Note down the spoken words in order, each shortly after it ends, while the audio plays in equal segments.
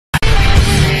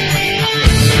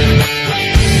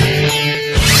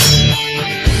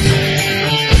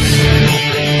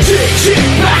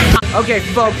Okay,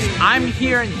 folks, I'm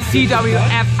here in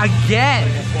CWF again,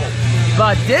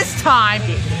 but this time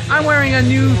I'm wearing a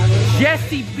new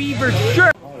Jesse Beaver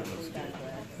shirt.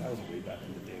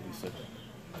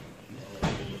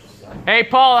 Hey,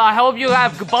 Paul, I hope you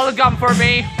have bubblegum for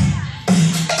me.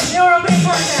 Your opening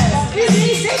contest is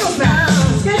the singles match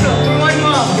scheduled for one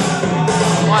fall.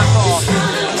 One fall.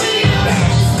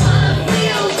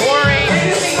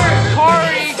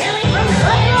 Corey.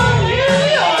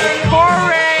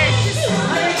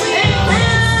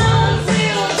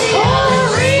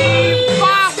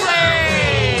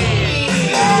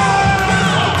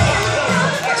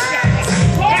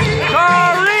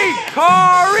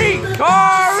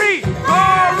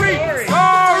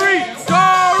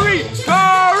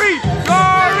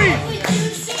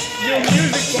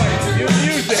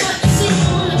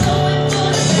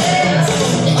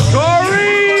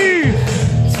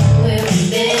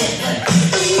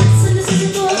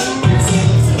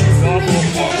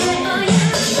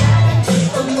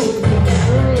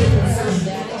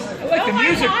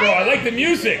 I like the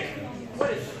music.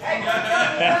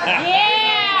 Yeah!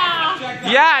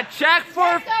 Yeah, check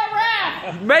for...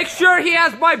 Make sure he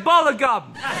has my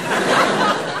bubblegum.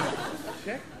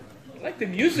 Check. I like the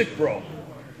music, bro.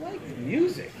 I like the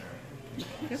music.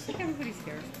 Just like everybody's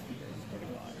scared.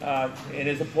 And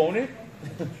his opponent?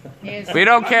 We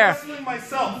don't care.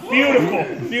 Myself. Beautiful,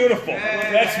 beautiful.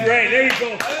 That's great. There you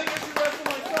go.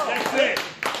 That's it.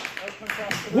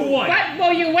 Who won? What?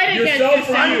 Well, you win against yourself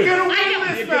or I'm you? gonna win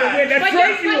this match. That's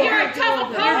right, you you're are. a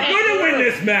tough opponent. You're gonna win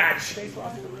this match.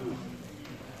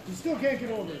 You still can't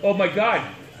get over it. Oh my God.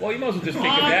 Well, you might as well just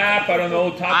take a nap. I don't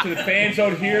know. Talk to the fans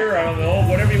out here. I don't know.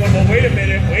 Whatever you want. Well, wait a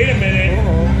minute. Wait a minute.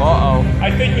 Uh-oh.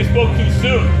 I think we spoke too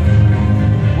soon.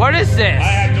 What is this? I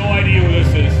have no idea who this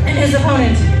is. And his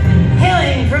opponent,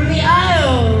 hailing from the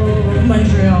Isle of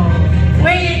Montreal,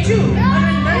 weighing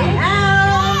 230 pounds.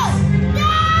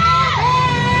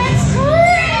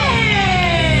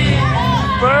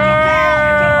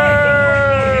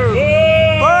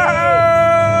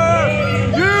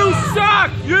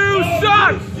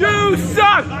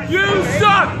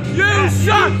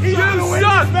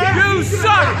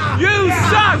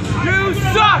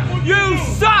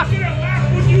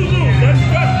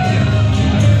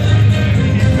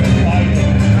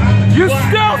 You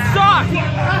still suck!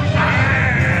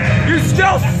 You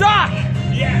still suck!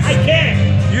 Yeah, I can.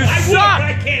 You I suck! Would,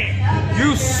 I can.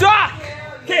 You suck!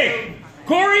 Okay,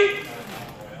 Corey,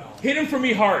 hit him for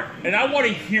me hard, and I want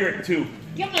to hear it too.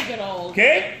 Give him a good old.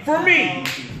 Okay, for me.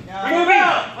 For me.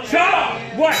 Shut up.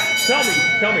 What? Tell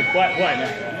me. What?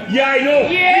 Yeah, I know.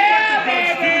 Yeah,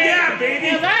 baby. Yeah, baby.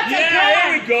 Well, that's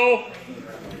there we go.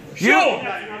 Show.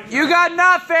 You got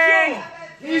nothing!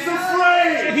 He's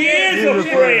afraid. He is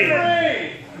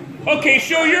afraid. Okay,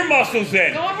 show your muscles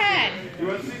then. Go ahead. You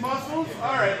want to see muscles?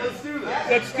 All right, let's do this.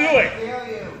 Let's do it.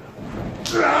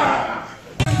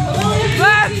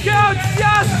 Let's go,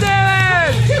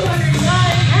 Justin!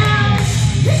 209 pounds.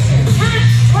 This is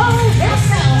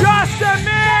Justin,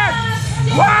 man!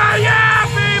 Wow, yeah,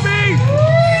 baby!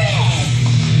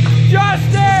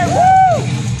 Justin, woo!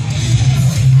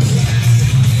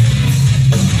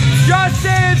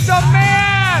 Justin's the man!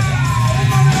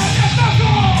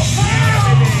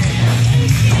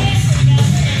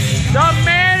 The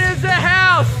man is the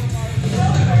house!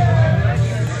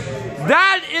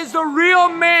 That is the real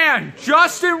man,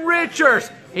 Justin Richards.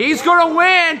 He's gonna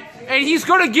win, and he's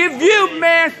gonna give you,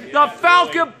 man, the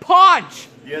Falcon Punch.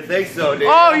 You think so, dude?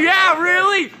 Oh yeah,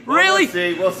 really? Really?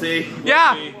 We'll see.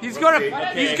 Yeah, he's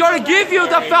gonna give you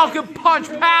the Falcon Punch,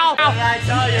 pal.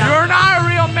 You're not a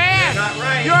real man.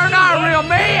 You're not a real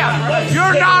man.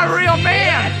 You're not a real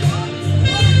man.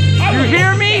 You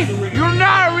hear me? You're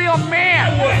not a real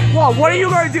man. Well, what are you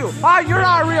gonna do? You're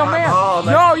not a real man.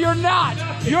 No, you're not.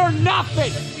 You're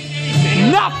nothing.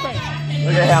 Nothing.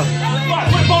 Look at him.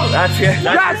 That's it.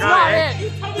 That's not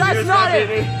it. That's not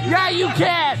it. Yeah, you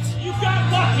can't. You got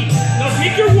lucky. Now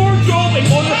take your wardrobe and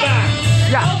go to the back.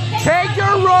 Yeah, take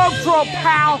your robe,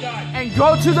 pal, and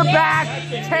go to the back.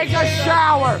 Take a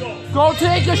shower. Go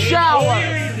take a shower.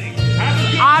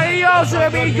 Adios,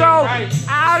 amigo.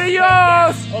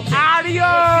 Adios.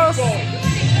 Adios.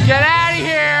 Get out of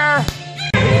here.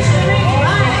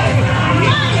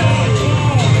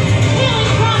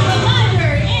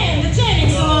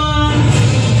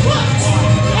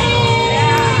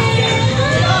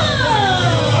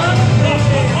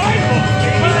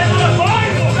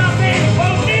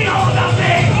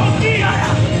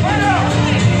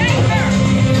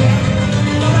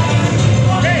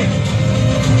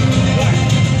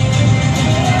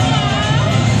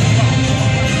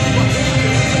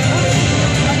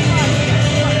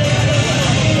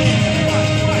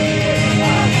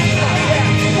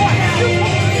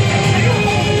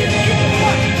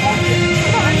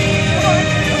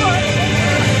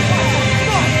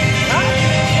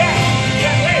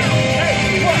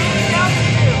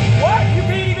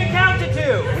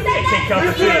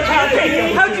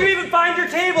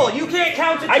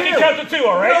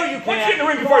 get in the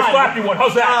ring before I slap you one.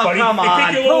 How's that, buddy? come And on.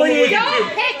 kick your little Please. wicked Don't cue.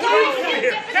 pick Come over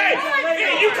here. Hey,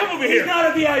 you come over here. not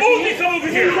a VIP. Oldie, come over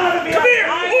here. not a VIP. Come here.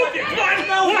 Oldie,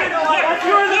 come on. What?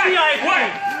 You're the VIP. What?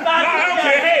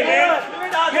 Okay, hey, man.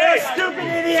 Hey, Stupid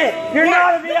idiot. You're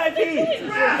not a VIP.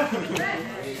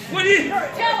 what do you...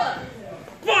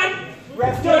 What?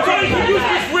 That's all you can do is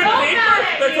just rip paper?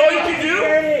 That's all you can do?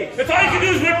 That's all you can do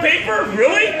is rip paper?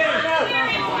 Really?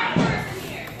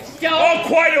 Oh,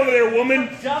 quiet over there, woman.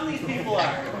 Dumb these people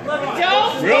are.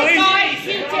 Don't Really? guys,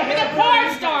 you tipping a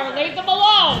porn star. Leave them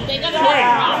alone. They got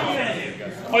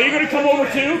Oh, you're going to come over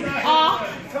too? No?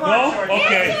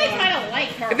 Okay. I kind of like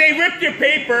her. If they ripped your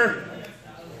paper...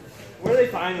 Where do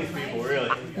they find these people, really?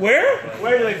 Where?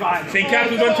 Where do they find them? St.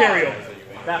 Catharines, Ontario.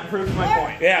 That proves my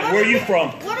point. Yeah, where are you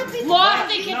from?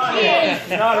 Lost and confused.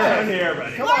 Not around here,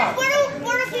 buddy. Come on.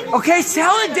 Okay,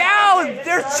 settle it down.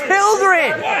 They're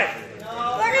children. What?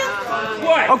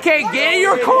 What? Okay, get in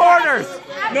your corners.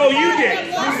 No, you did.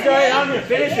 You started. I'm gonna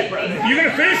finish it, brother. You're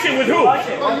going to finish it with who? What?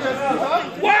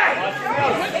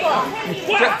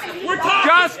 What? We're talking.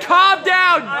 Just calm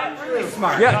down.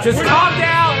 Yeah, just calm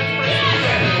down.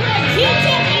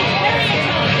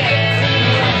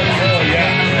 Oh,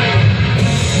 yeah.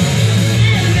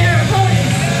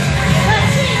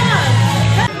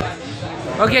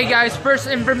 Okay, guys, first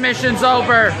intermission's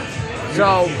over.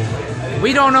 So,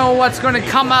 we don't know what's going to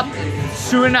come up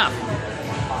soon enough.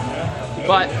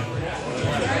 But,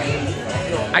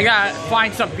 I gotta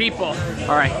find some people.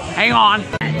 Alright, hang on.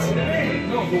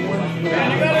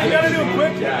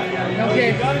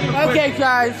 Okay,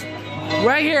 guys.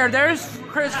 Right here, there's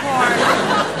Chris Florence.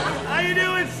 How you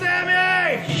doing,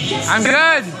 Sammy? I'm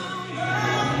good.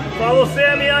 Follow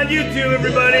Sammy on YouTube,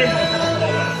 everybody.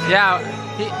 Yeah,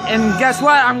 and guess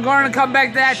what? I'm going to come back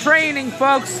to that training,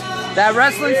 folks. That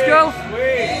wrestling school.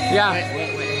 Yeah.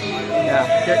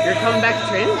 Yeah. You're coming back to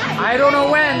training? I don't know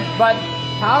when, but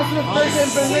how's the first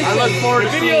information? I look forward to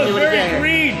The seeing video you is very again.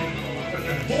 green.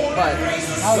 But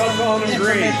how's the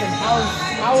information?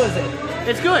 How is it?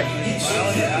 It's good.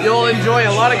 You'll enjoy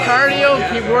a lot of cardio.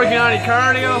 Keep working on your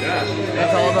cardio.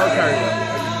 It's all about cardio.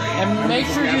 And make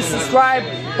sure you subscribe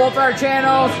both our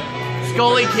channels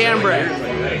Scully Cambrai.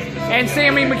 and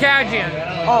Sammy McCadjian.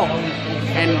 Oh,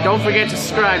 and don't forget to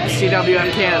subscribe to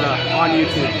CWM Canada on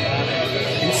YouTube.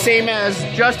 And same as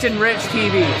Justin Rich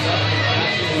TV.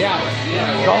 Yeah.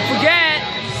 Don't forget.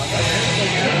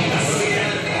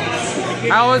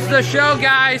 How was the show,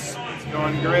 guys? It's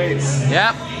going great.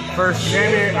 Yep. First.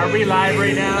 Sammy, are we live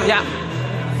right now? Yeah.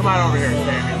 Come on over here,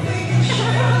 Sammy.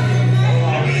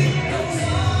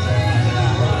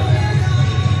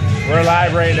 We're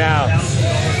live right now.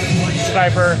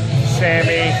 Sniper,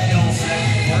 Sammy.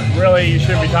 Really, you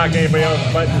shouldn't be talking to anybody else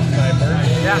but the Sniper.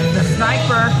 Yeah, the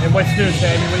Sniper. And what's new,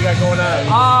 Sammy? What do you got going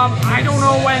on? I don't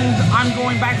know when I'm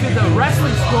going back to the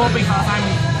wrestling school because I'm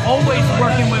always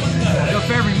working with the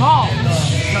Ferry Mall.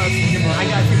 Because I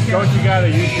got to take care Don't of you got a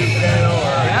YouTube channel,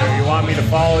 or Yeah. you want me to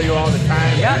follow you all the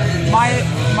time? Yeah, my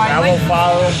I will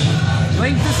follow.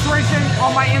 link description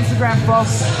on my Instagram,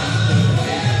 folks.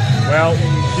 Well,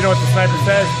 you know what the Sniper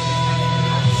says?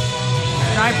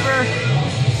 Sniper,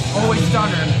 always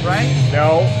stunner, right?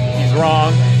 No, he's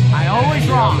wrong. I always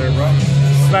wrong.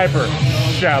 Sniper,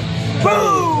 shove.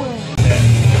 Boom!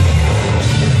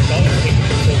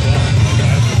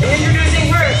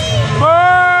 Introducing first,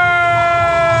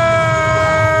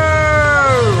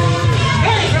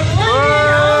 Hey, from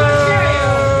London,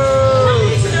 Ontario.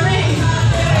 Welcome to the ring.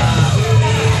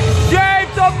 Shave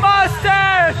the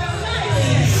mustache!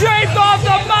 Shave off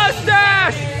the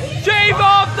mustache! Shave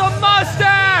off the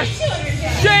mustache!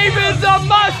 Shaving the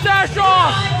mustache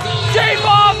off! Shave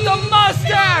off the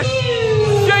mustache!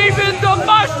 Shaving the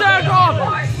mustache off!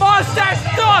 Mustache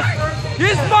sucks!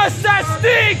 His mustache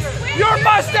stinks! Your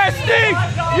mustache stinks!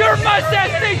 Your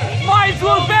mustache stinks! Mine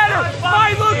look better!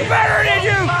 Mine look better than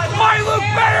you! Mine look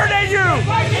better than you!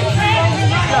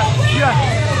 Yeah.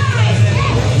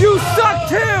 You suck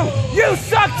too! You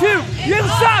suck too! You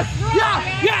suck! Yeah!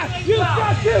 Yeah! You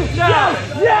suck too! No!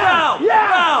 Yeah!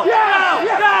 Yeah!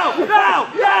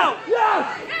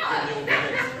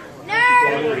 Yeah!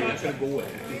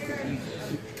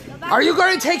 Are you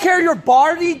going to take care of your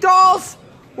Barbie dolls?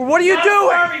 Or what are you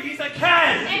doing? He's a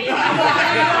Ken.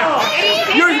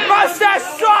 Your mustache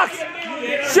sucks!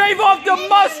 Shave off the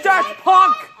mustache,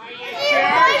 punk!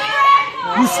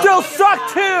 You still suck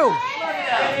too!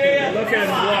 Look at him,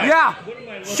 what? Yeah!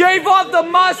 Shave off the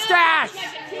mustache!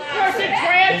 Person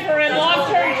transfer in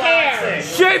long-term care.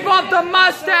 Shave off the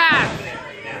mustache!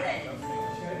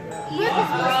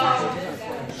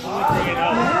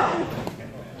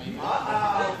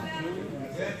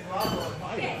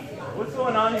 What's What's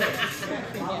going on here?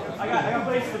 I got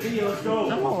places to be. Let's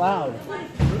go. I'm allowed.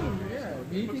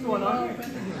 What's going on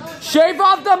here? Shave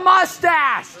off the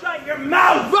mustache! Shut your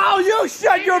mouth! Oh, you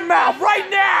shut your mouth right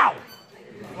now!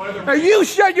 And you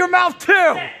shut your mouth too!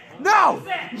 No!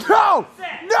 No!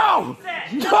 No!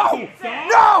 No!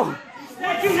 No!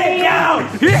 Sit down!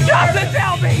 He doesn't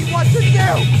tell me what to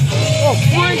do! Oh,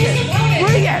 bring it!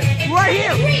 Bring it! Right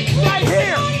here! Right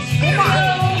here! Come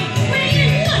on!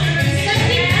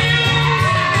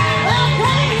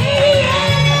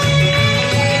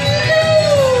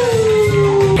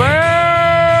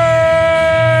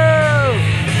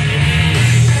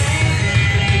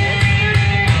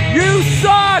 You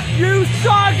suck! You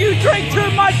suck! You drink too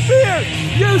much beer!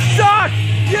 You suck!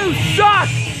 You suck!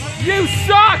 You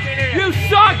suck! You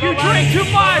suck! You drink too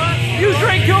much! You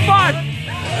drink too much!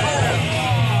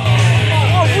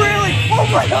 Oh really? Oh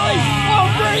really? Oh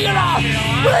bring it on!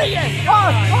 Bring it!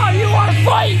 Oh, you want to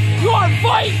fight? You want to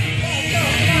fight?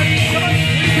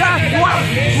 Yeah,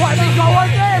 let me go on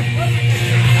this!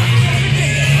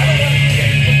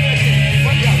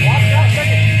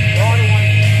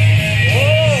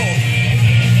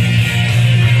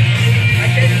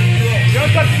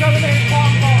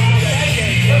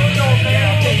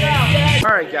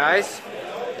 Alright guys,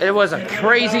 it was a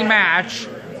crazy match,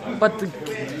 but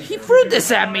he threw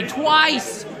this at me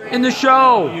twice in the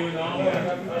show.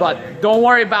 But don't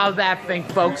worry about that thing,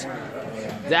 folks.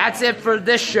 That's it for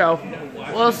this show.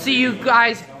 We'll see you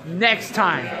guys next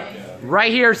time,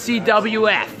 right here,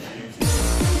 CWF.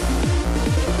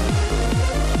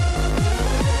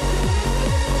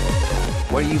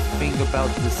 What do you think about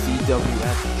the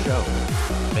CWF show?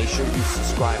 Make sure you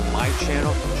subscribe my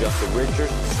channel, Justin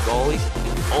Richards, Scully's,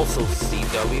 and also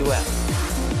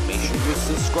CWF. Make sure you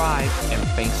subscribe, and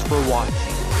thanks for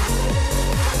watching.